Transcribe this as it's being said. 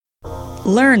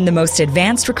Learn the most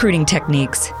advanced recruiting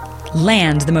techniques.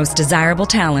 Land the most desirable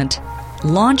talent.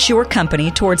 Launch your company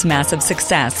towards massive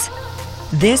success.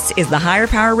 This is the Hire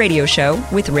Power Radio Show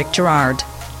with Rick Girard.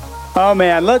 Oh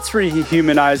man, let's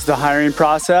rehumanize the hiring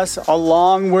process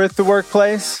along with the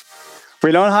workplace.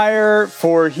 We don't hire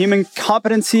for human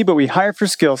competency, but we hire for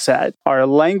skill set. Our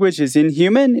language is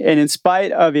inhuman, and in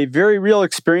spite of a very real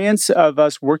experience of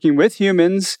us working with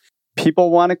humans,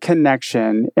 people want a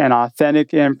connection and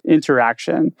authentic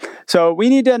interaction. So we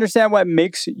need to understand what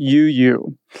makes you,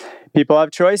 you. People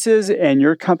have choices, and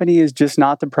your company is just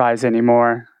not the prize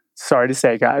anymore. Sorry to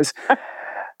say, guys.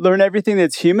 Learn everything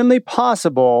that's humanly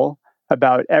possible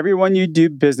about everyone you do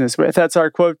business with. That's our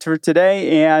quote for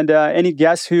today. And any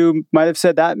guess who might have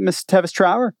said that, Ms. Tevis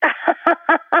Trower?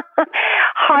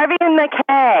 Harvey and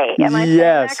McKay. Am I saying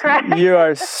that correct? You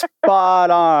are spot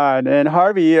on. And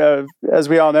Harvey, as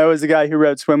we all know, is the guy who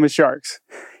wrote Swim with Sharks.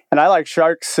 And I like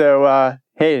sharks, so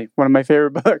hey, one of my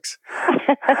favorite books.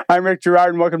 I'm Rick Girard,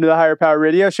 and welcome to the Hire Power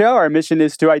Radio Show. Our mission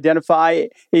is to identify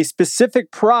a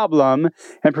specific problem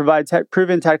and provide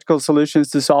proven tactical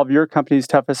solutions to solve your company's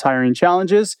toughest hiring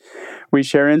challenges. We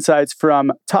share insights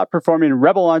from top-performing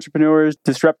rebel entrepreneurs,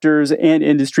 disruptors, and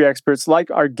industry experts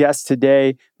like our guest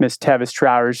today, Ms. Tevis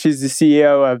Trower. She's the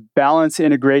CEO of Balance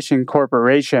Integration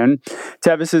Corporation.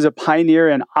 Tevis is a pioneer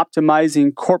in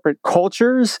optimizing corporate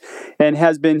cultures and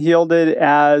has been heralded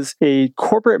as a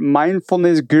corporate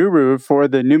mindfulness guru for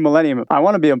the new millennium. I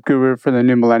want to be a guru for the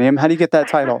new millennium. How do you get that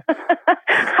title?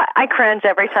 I cringe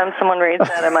every time someone reads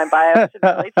that in my bio. I should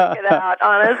really check it out,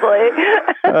 honestly.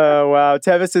 Oh, wow.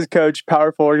 Tevis has coached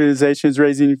powerful organizations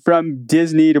ranging from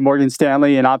Disney to Morgan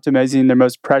Stanley and optimizing their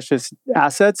most precious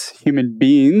assets, human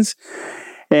beings.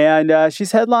 And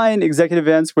she's headlined executive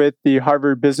events with the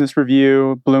Harvard Business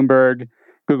Review, Bloomberg,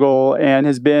 Google, and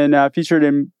has been featured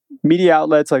in media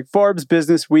outlets like Forbes,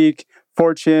 Business Week,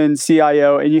 Fortune,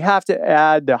 CIO, and you have to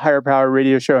add the Hire Power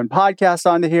Radio Show and podcast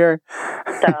onto here,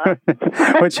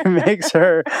 which makes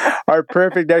her our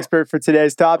perfect expert for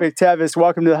today's topic. Tevis,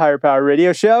 welcome to the Hire Power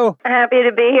Radio Show. Happy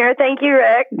to be here. Thank you,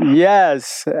 Rick.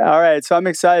 Yes. All right. So I'm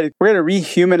excited. We're going to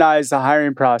rehumanize the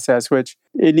hiring process, which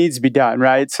it needs to be done,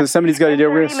 right? So somebody's got to do it.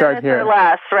 We're going to start here. 30 minutes or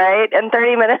less, right? In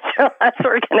 30 minutes or less,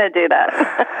 we're going to do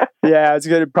that. Yeah, it's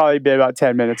going to probably be about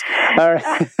 10 minutes. All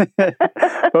right.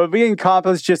 But if we can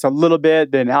accomplish just a little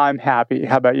bit, then I'm happy.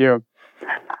 How about you?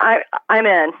 I'm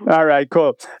in. All right,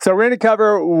 cool. So we're going to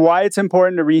cover why it's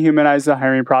important to rehumanize the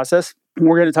hiring process.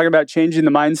 We're going to talk about changing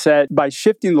the mindset by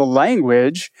shifting the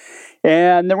language.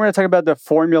 And then we're going to talk about the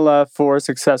formula for a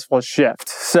successful shift.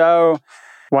 So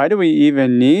why do we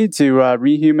even need to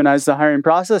rehumanize the hiring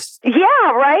process?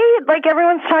 Yeah, right? Like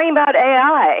everyone's talking about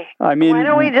AI. I mean, why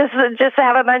don't we just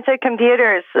have a bunch of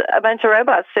computers, a bunch of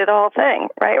robots do the whole thing,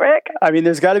 right, Rick? I mean,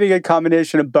 there's got to be a good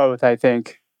combination of both, I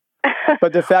think.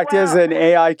 But the fact is that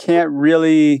AI can't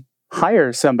really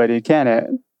hire somebody, can it?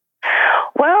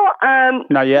 Well,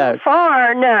 not yet. So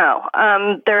far, no.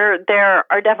 There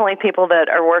are definitely people that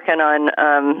are working on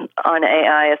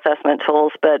AI assessment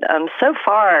tools, but so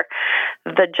far,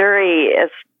 the jury is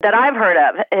that I've heard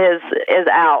of is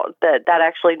out that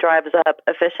actually drives up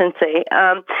efficiency.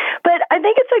 But I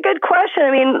think it's a good question.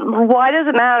 I mean, why does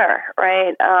it matter,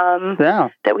 right?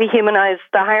 That we humanize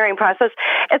the hiring process.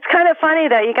 It's kind of funny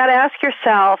that you got to ask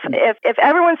yourself if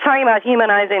everyone's talking about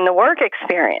humanizing the work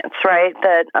experience, right?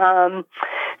 That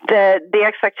the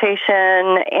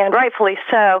expectation, and rightfully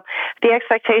so, the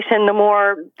expectation, the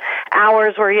more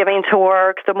hours we're giving to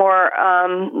work, the more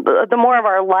of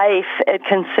our life it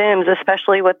consumes,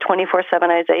 especially with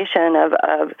 24/7ization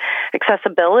of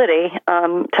accessibility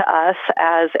to us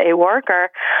as a worker.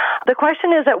 The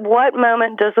question is, at what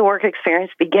moment does the work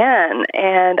experience begin?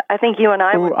 And I think you and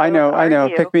I would I know.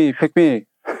 Pick me. Pick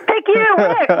you,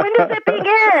 Rick. When does it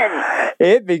begin?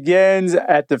 It begins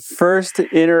at the first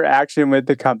interaction with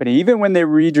the company, even when they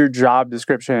read your job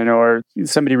description or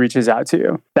somebody reaches out to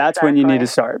you. That's when you need to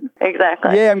start.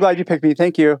 Exactly. Yeah, I'm glad you picked me.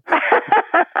 Thank you.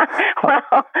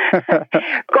 Well,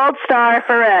 gold star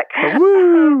for Rick.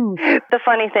 Woo! The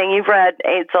funny thing, you've read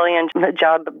 8 zillion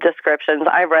job descriptions.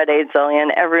 I've read 8 zillion.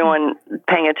 Everyone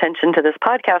paying attention to this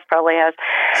podcast probably has.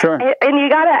 Sure. And you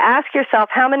got to ask yourself,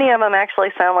 how many of them actually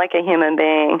sound like a human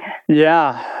being?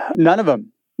 Yeah, none of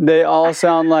them. They all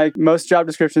sound like most job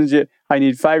descriptions. I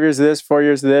need 5 years of this, 4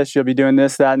 years of this. You'll be doing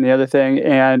this, that, and the other thing.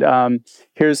 And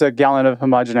here's a gallon of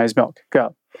homogenized milk.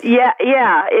 Go. Yeah,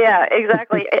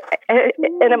 exactly. And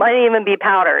it might even be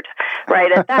powdered,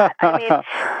 right? At that, I mean,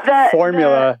 the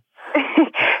formula.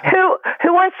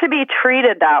 Who wants to be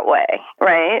treated that way,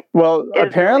 right? Well,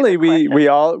 apparently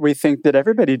we think that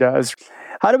everybody does.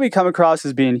 How do we come across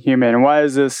as being human? And why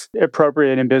is this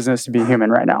appropriate in business to be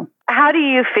human right now? How do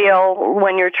you feel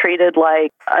when you're treated like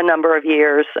a number of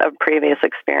years of previous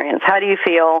experience? How do you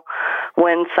feel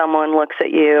when someone looks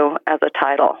at you as a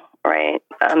title, right?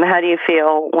 How do you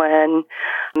feel when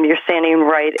you're standing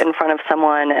right in front of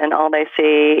someone and all they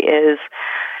see is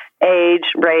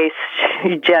age, race,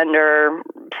 gender,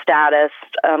 status,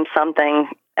 something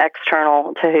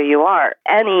external to who you are?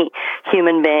 Any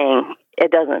human being, it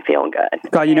doesn't feel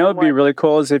good. God, what would be really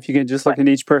cool is if you could just look at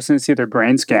each person and see their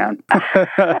brain scan. Well,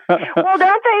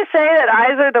 don't they say that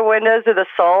eyes are the windows of the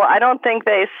soul? I don't think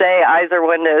they say eyes are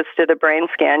windows to the brain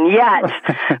scan yet,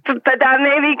 but that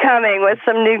may be coming with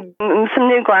some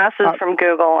new glasses from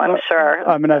Google, I'm sure.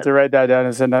 I'm going to have to write that down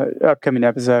as an upcoming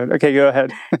episode. Okay, go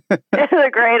ahead. It's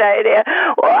a great idea.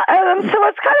 Well, so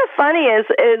what's kind of funny is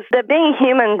that being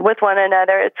human with one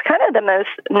another, it's kind of the most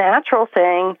natural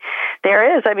thing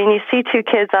there is. I mean, you see two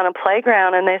kids on a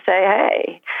playground and they say,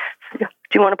 hey, do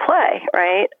you want to play,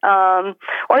 right?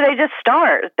 Or they just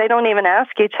start. They don't even ask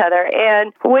each other.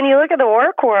 And when you look at the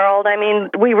work world, I mean,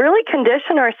 we really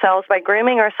condition ourselves by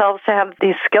grooming ourselves to have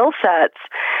these skill sets.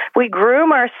 We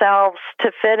groom ourselves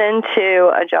to fit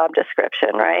into a job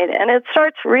description, right? And it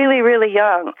starts really, really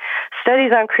young.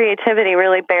 Studies on creativity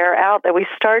really bear out that we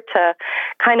start to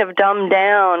kind of dumb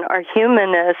down our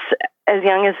humanness as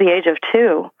young as the age of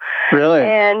 2. Really?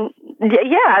 And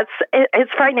yeah,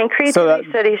 it's frightening. Creativity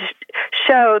studies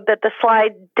showed that the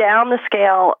slide down the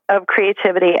scale of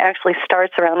creativity actually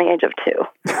starts around the age of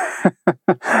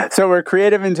 2. So we're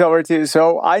creative until we're 2.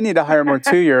 So I need to hire more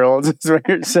 2-year-olds, is what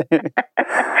you're saying.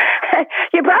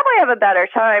 You probably have a better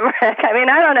time, Rick. I mean,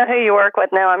 I don't know who you work with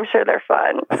now. I'm sure they're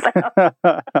fun.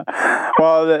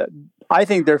 Well, I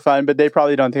think they're fun, but they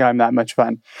probably don't think I'm that much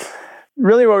fun.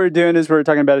 Really what we're doing is we're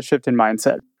talking about a shift in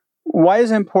mindset. Why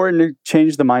is it important to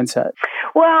change the mindset?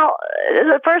 Well,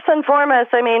 first and foremost,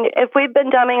 I mean, if we've been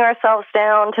dumbing ourselves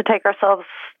down to take ourselves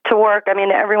to work, I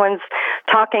mean, everyone's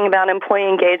talking about employee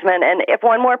engagement. And if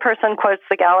one more person quotes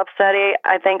the Gallup study,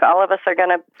 I think all of us are going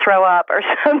to throw up or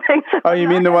something. So oh, you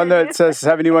mean the one that says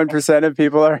 71% of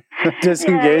people are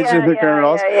disengaged in the current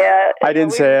roles? Yeah. I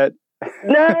didn't say it.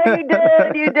 No,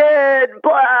 you did.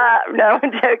 Blah. No,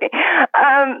 I'm joking.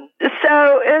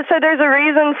 So there's a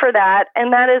reason for that,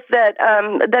 and that is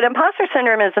that imposter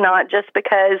syndrome is not just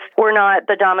because we're not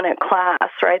the dominant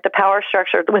class, right? The power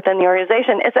structure within the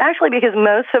organization. It's actually because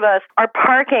most of us are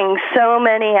parking so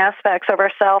many aspects of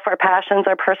ourselves, our passions,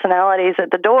 our personalities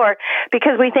at the door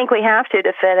because we think we have to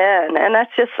fit in, and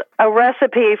that's just a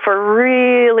recipe for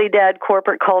really dead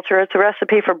corporate culture. It's a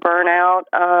recipe for burnout,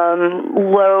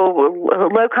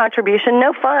 low contribution,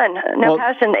 no fun, no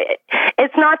passion.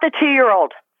 It's not the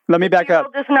 2-year-old. Let me back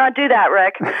up. Does not do that,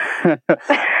 Rick.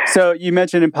 So you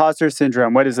mentioned imposter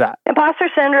syndrome. What is that? Imposter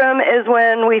syndrome is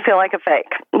when we feel like a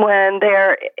fake, when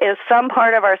there is some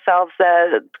part of ourselves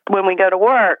that when we go to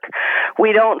work,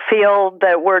 we don't feel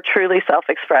that we're truly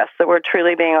self-expressed, that we're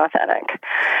truly being authentic.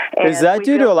 And is that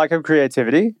due to a lack of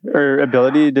creativity or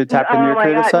ability to tap into your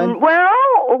creative side?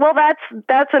 Well,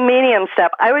 that's a medium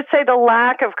step. I would say the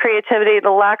lack of creativity,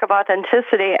 the lack of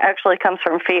authenticity actually comes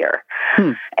from fear.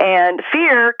 And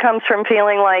fear comes from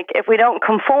feeling like if we don't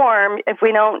conform, if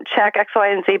we don't check X, Y,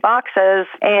 and Z boxes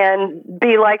and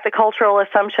be like the cultural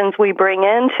assumptions we bring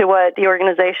into what the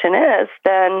organization is,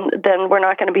 then we're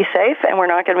not going to be safe and we're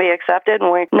not going to be accepted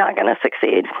and we're not going to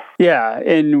succeed. Yeah.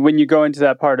 And when you go into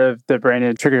that part of the brain,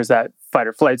 it triggers that fight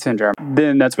or flight syndrome.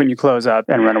 Then that's when you close up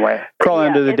and run away. Crawl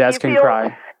under the desk and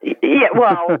cry. Yeah,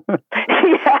 well,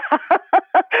 yeah.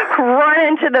 Run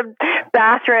into the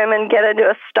bathroom and get into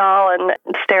a stall and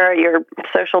stare at your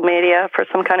social media for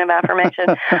some kind of affirmation.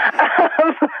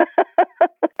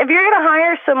 If you're going to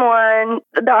hire someone,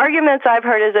 the arguments I've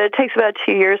heard is that it takes about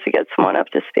 2 years to get someone up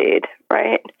to speed,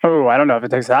 right? Oh, I don't know if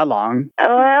it takes that long.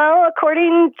 Well,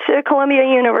 according to Columbia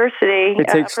University, it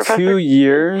takes 2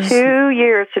 years? 2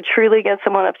 years to truly get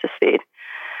someone up to speed.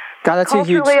 God, that's a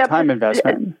huge time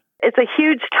investment. It's a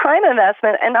huge time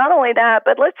investment. And not only that,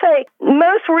 but let's say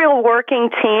most real working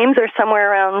teams are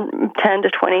somewhere around 10 to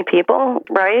 20 people,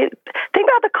 right? Think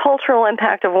about the cultural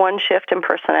impact of one shift in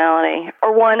personality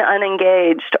or one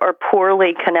unengaged or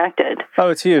poorly connected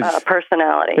it's huge.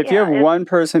 Personality. If you have one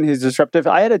person who's disruptive,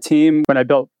 I had a team when I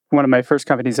built one of my first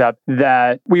companies up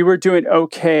that we were doing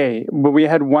okay, but we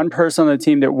had one person on the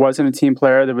team that wasn't a team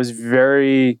player, that was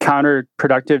very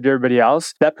counterproductive to everybody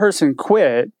else. That person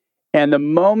quit. And the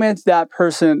moment that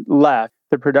person left,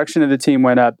 the production of the team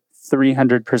went up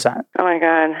 300%. Oh my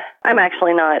God. I'm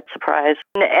actually not surprised.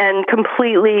 And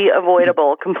completely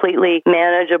avoidable, completely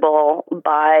manageable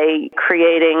by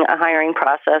creating a hiring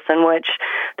process in which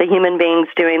the human beings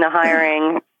doing the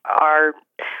hiring are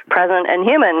present and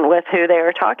human with who they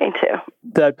are talking to.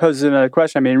 That poses another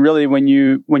question. I mean, really, when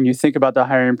you think about the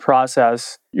hiring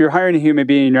process, you're hiring a human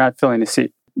being, you're not filling a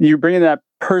seat. You're bringing that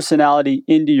personality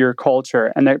into your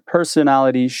culture, and that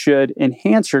personality should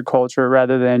enhance your culture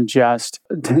rather than just,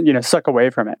 suck away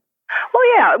from it. Well,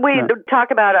 yeah, we talk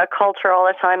about a culture all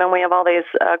the time, and we have all these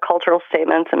cultural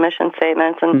statements and mission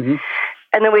statements, and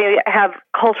and then we have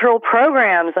cultural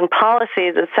programs and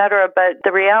policies, et cetera. But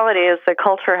the reality is that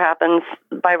culture happens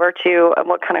by virtue of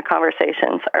what kind of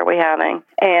conversations are we having.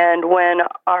 And when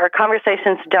our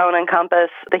conversations don't encompass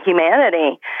the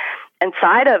humanity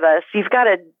inside of us, you've got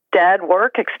a dead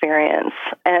work experience.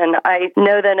 And I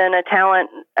know that in a talent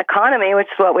economy, which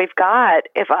is what we've got,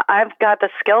 if I've got the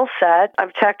skill set,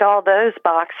 I've checked all those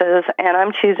boxes, and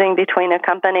I'm choosing between a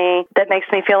company that makes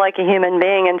me feel like a human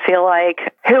being and feel like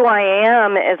who I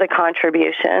am is a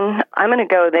contribution, I'm going to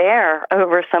go there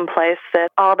over someplace that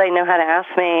all they know how to ask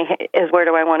me is, where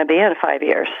do I want to be in 5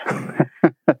 years?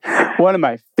 One of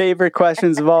my favorite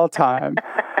questions of all time.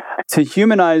 To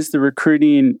humanize the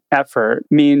recruiting effort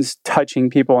means touching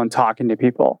people and talking to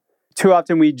people. Too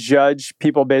often we judge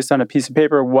people based on a piece of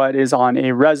paper, what is on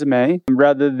a resume,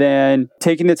 rather than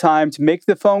taking the time to make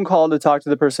the phone call to talk to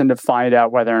the person to find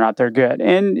out whether or not they're good.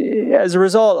 And as a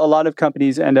result, a lot of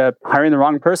companies end up hiring the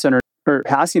wrong person or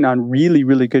passing on really,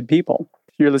 really good people.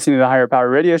 You're listening to the Higher Power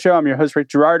Radio Show. I'm your host, Rick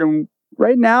Girard, and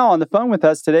right now on the phone with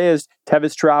us today is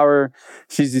Tevis Trower.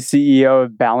 She's the CEO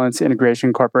of Balance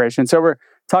Integration Corporation. So we're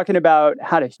talking about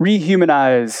how to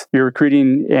rehumanize your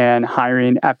recruiting and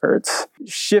hiring efforts,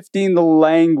 shifting the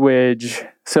language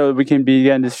so that we can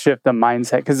begin to shift the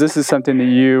mindset, because this is something that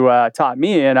you taught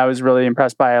me and I was really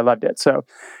impressed by. I loved it. So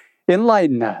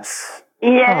enlighten us.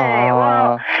 Yay.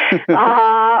 Well,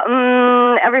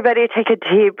 everybody take a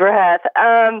deep breath.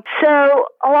 So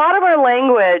a lot of our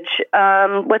language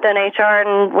within HR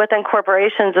and within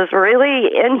corporations is really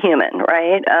inhuman,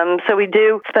 right? So we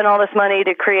do spend all this money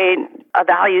to create a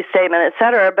value statement, et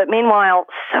cetera. But meanwhile,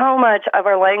 so much of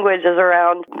our language is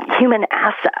around human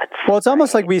assets. Well, it's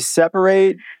almost like we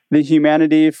separate the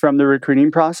humanity from the recruiting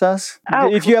process.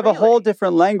 If you have a whole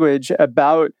different language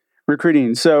about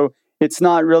recruiting. So it's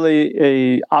not really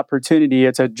a opportunity,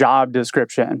 it's a job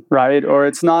description, right? Or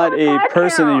it's not a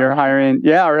person that you're hiring,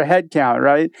 or a head count,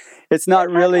 right? It's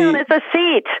not really... It's a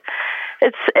seat.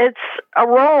 It's a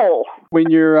role. When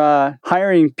you're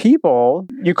hiring people,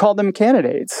 you call them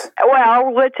candidates.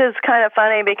 Well, which is kind of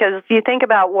funny because you think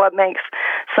about what makes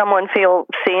someone feel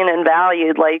seen and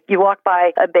valued. Like you walk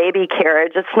by a baby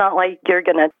carriage, it's not like you're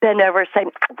going to bend over and say,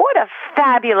 what a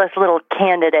fabulous little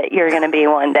candidate you're going to be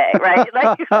one day, right?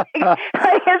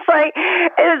 It's like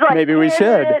maybe we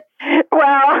should.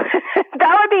 Well,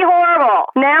 that would be horrible.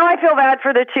 Now I feel bad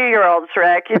for the 2-year-olds,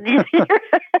 Rick.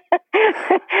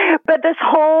 But this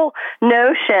whole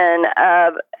notion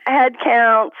of head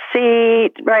count,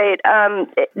 seat, right,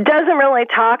 it doesn't really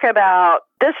talk about,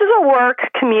 this is a work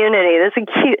community. This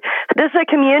is a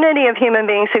community of human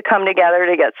beings who come together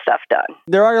to get stuff done.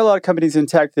 There are a lot of companies in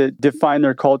tech that define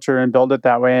their culture and build it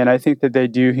that way, and I think that they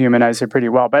do humanize it pretty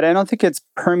well. But I don't think it's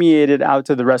permeated out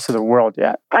to the rest of the world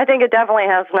yet. I think it definitely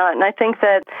has not, and I think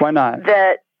that... Why not?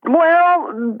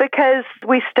 Well, because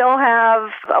we still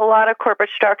have a lot of corporate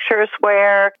structures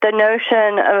where the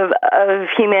notion of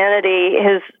humanity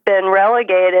has been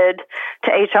relegated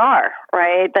to HR,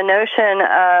 right? The notion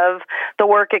of the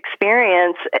work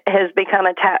experience has become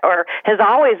or has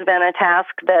always been a task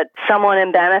that someone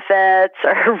in benefits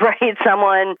or, right,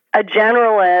 a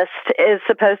generalist is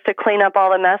supposed to clean up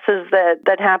all the messes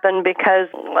that happen because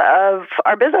of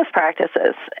our business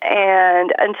practices.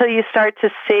 And until you start to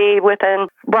see within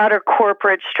broader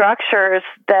corporate structures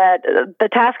that the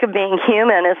task of being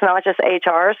human is not just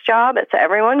HR's job, it's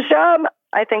everyone's job,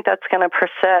 I think that's going to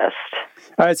persist.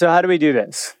 All right, so how do we do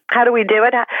this? How do we do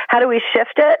it? How do we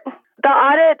shift it? The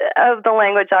audit of the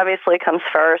language obviously comes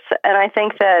first, and I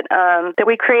think that that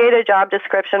we create a job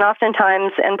description,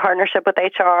 oftentimes in partnership with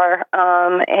HR,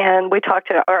 and we talk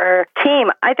to our team.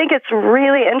 I think it's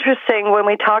really interesting when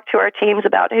we talk to our teams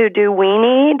about who do we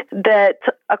need, that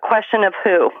a question of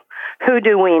who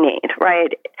do we need,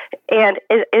 right? And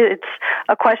it's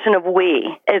a question of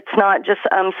we. It's not just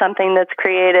something that's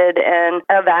created in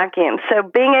a vacuum. So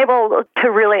being able to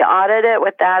really audit it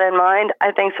with that in mind,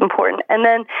 I think is important. And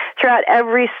then throughout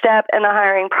every step in the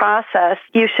hiring process,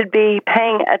 you should be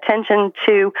paying attention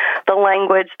to the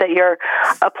language that you're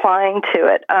applying to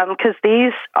it, because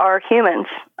these are humans,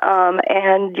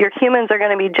 and your humans are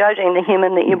going to be judging the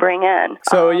human that you bring in.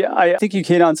 So I think you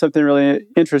hit on something really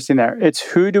interesting there. It's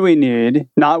who do we need,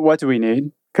 not what do we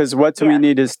need, because what do we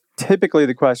need is typically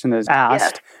the question is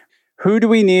asked. Yes. Who do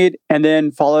we need? And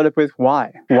then followed up with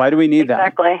why. Why do we need that?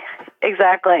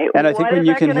 Exactly. And I think when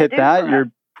you can hit that,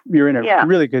 you're in a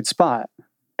really good spot.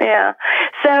 Yeah.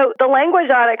 So the language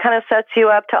audit kind of sets you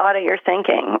up to audit your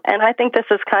thinking. And I think this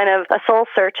is kind of a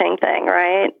soul-searching thing,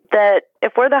 right? That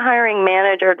if we're the hiring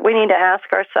manager, we need to ask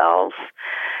ourselves,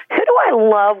 who do I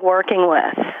love working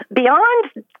with? Beyond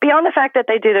the fact that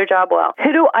they do their job well,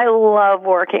 who do I love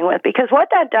working with? Because what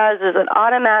that does is it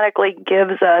automatically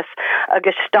gives us a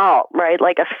gestalt, right?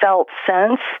 Like a felt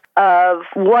sense of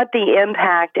what the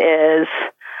impact is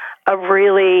of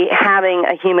really having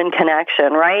a human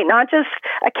connection, right? Not just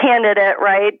a candidate,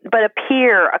 right? But a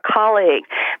peer, a colleague,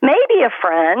 maybe a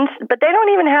friend, but they don't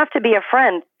even have to be a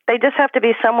friend. They just have to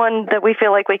be someone that we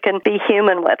feel like we can be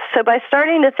human with. So by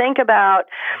starting to think about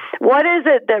what is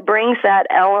it that brings that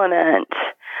element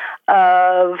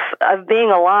of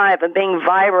being alive and being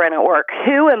vibrant at work,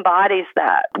 who embodies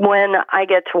that when I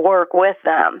get to work with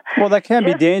them? Well, that can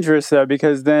be dangerous, though,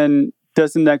 because then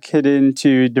doesn't that get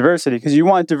into diversity? Because you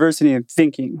want diversity in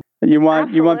thinking. You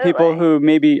want people who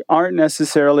maybe aren't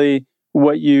necessarily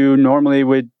what you normally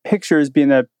would picture as being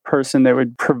that person that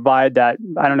would provide that,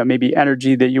 I don't know, maybe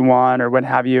energy that you want or what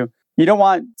have you. You don't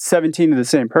want 17 of the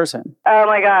same person. Oh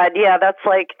my God. Yeah, that's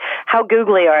like, how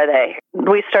googly are they?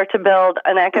 We start to build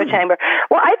an echo chamber.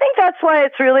 Well, I think that's why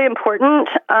it's really important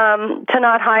to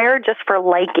not hire just for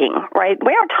liking, right?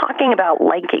 We aren't talking about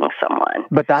liking someone.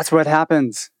 But that's what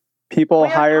happens. People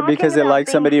hire because they like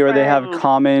somebody or they have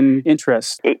common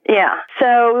interests. Yeah.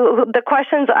 So the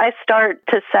questions I start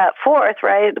to set forth,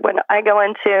 right, when I go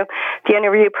into the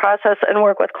interview process and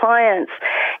work with clients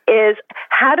is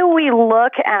how do we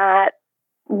look at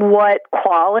what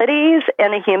qualities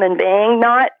in a human being,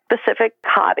 not specific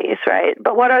hobbies, right?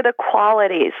 But what are the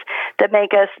qualities that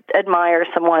make us admire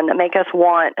someone, that make us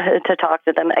want to talk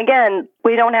to them? Again,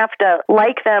 we don't have to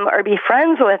like them or be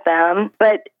friends with them,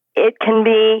 but it can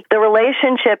be the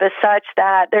relationship is such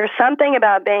that there's something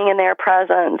about being in their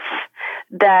presence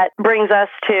that brings us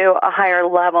to a higher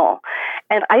level.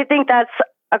 And I think that's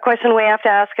a question we have to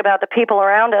ask about the people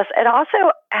around us. It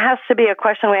also has to be a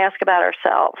question we ask about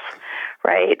ourselves,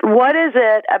 right? What is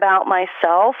it about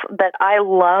myself that I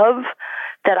love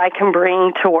that I can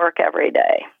bring to work every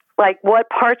day? Like, what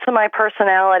parts of my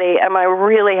personality am I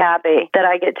really happy that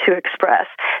I get to express?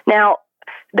 Now,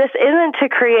 this isn't to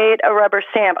create a rubber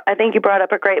stamp. I think you brought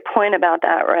up a great point about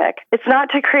that, Rick. It's not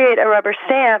to create a rubber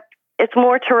stamp. It's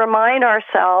more to remind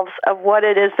ourselves of what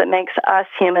it is that makes us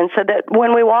human so that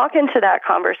when we walk into that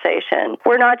conversation,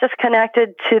 we're not just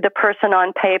connected to the person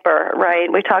on paper,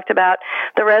 right? We talked about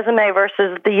the resume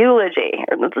versus the eulogy,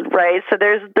 right? So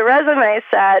there's the resume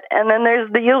set, and then there's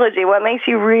the eulogy. What makes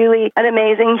you really an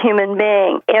amazing human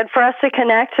being? And for us to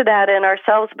connect to that in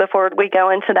ourselves before we go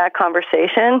into that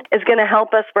conversation is going to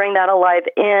help us bring that alive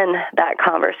in that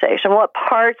conversation. What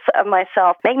parts of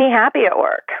myself make me happy at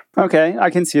work? Okay, I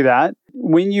can see that.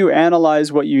 When you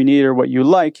analyze what you need or what you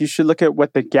like, you should look at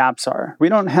what the gaps are. We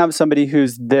don't have somebody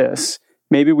who's this.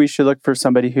 Maybe we should look for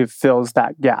somebody who fills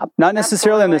that gap. Not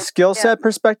necessarily on the skill set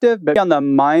perspective, but on the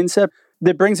mindset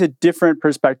that brings a different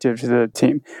perspective to the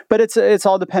team. But it's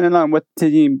all dependent on what the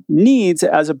team needs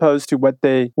as opposed to what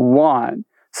they want.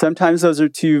 Sometimes those are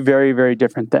two very, very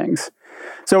different things.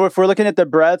 So if we're looking at the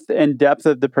breadth and depth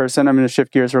of the person, I'm going to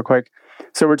shift gears real quick.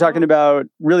 So we're talking about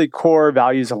really core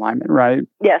values alignment, right?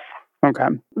 Yes. Okay.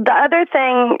 The other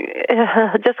thing,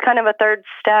 just kind of a third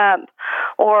step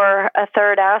or a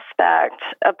third aspect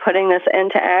of putting this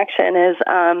into action is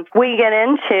we get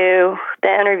into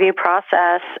the interview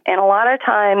process, and a lot of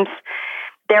times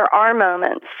there are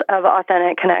moments of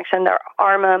authentic connection. There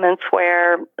are moments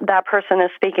where that person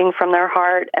is speaking from their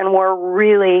heart and we're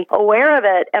really aware of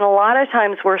it. And a lot of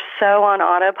times we're so on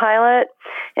autopilot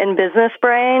in business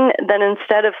brain that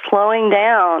instead of slowing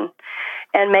down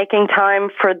and making time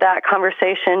for that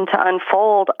conversation to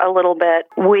unfold a little bit,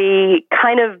 we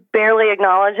kind of barely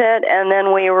acknowledge it, and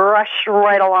then we rush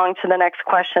right along to the next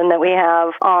question that we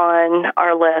have on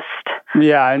our list.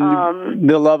 Yeah, and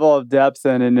the level of depth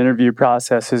in an interview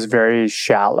process is very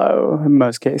shallow in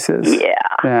most cases.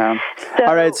 Yeah. So,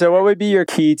 all right, so what would be your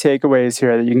key takeaways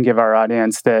here that you can give our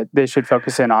audience that they should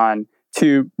focus in on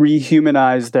to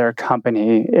rehumanize their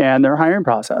company and their hiring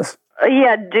process?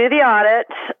 Yeah, do the audit,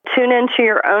 tune into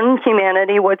your own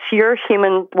humanity, what's your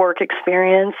human work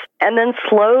experience, and then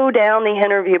slow down the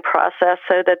interview process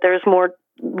so that there's more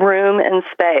room and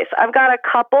space. I've got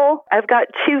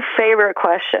two favorite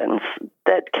questions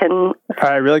that can... All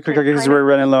right, really quickly, because we're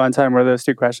running low on time. What are those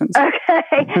two questions?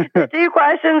 Okay. The two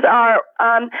questions are,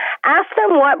 ask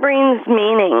them what brings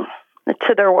meaning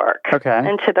to their work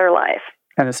and to their life.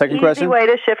 And the second question? Easy way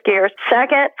to shift gears.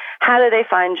 Second, how do they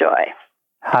find joy?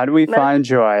 How do we find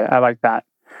joy? I like that.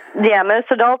 Yeah, most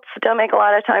adults don't make a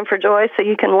lot of time for joy, so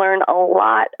you can learn a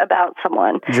lot about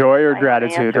someone. Joy or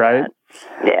gratitude, right?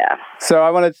 Yeah. So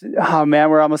I want to,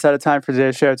 we're almost out of time for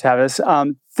today's show, Tavis.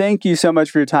 Thank you so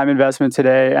much for your time investment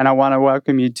today, and I want to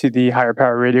welcome you to the Higher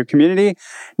Power Radio community.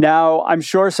 Now, I'm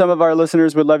sure some of our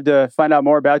listeners would love to find out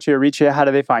more about you or reach you. How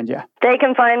do they find you? They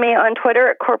can find me on Twitter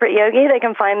at Corporate Yogi. They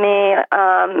can find me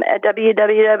at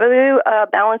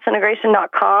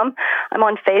www.balanceintegration.com. I'm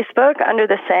on Facebook under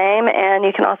the same, and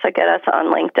you can also get us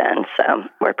on LinkedIn. So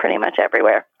we're pretty much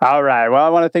everywhere. All right. Well, I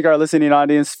want to thank our listening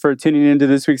audience for tuning into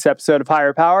this week's episode of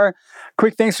Higher Power.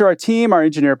 Quick thanks to our team, our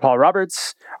engineer, Paul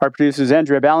Roberts, our producers,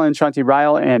 Andrea Ballin, Shanti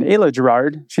Ryle, and Ayla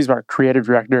Gerard. She's our creative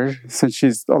director since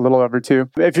she's a little over 2.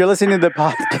 If you're listening to the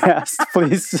podcast,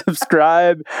 please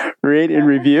subscribe, rate, and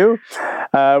review.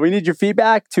 We need your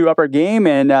feedback to up our game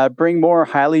and bring more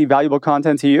highly valuable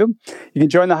content to you. You can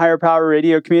join the Higher Power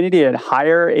Radio community at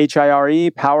power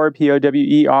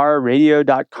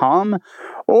radio.com,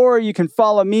 or you can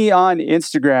follow me on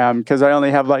Instagram because I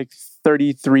only have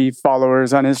 33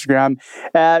 followers on Instagram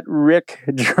at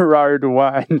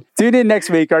RickGerard1. Tune in next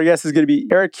week. Our guest is going to be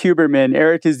Eric Huberman.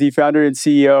 Eric is the founder and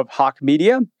CEO of Hawk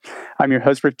Media. I'm your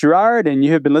host, Rick Gerard, and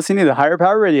you have been listening to the Higher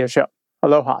Power Radio Show.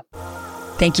 Aloha.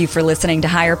 Thank you for listening to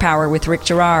Higher Power with Rick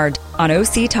Gerard on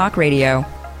OC Talk Radio.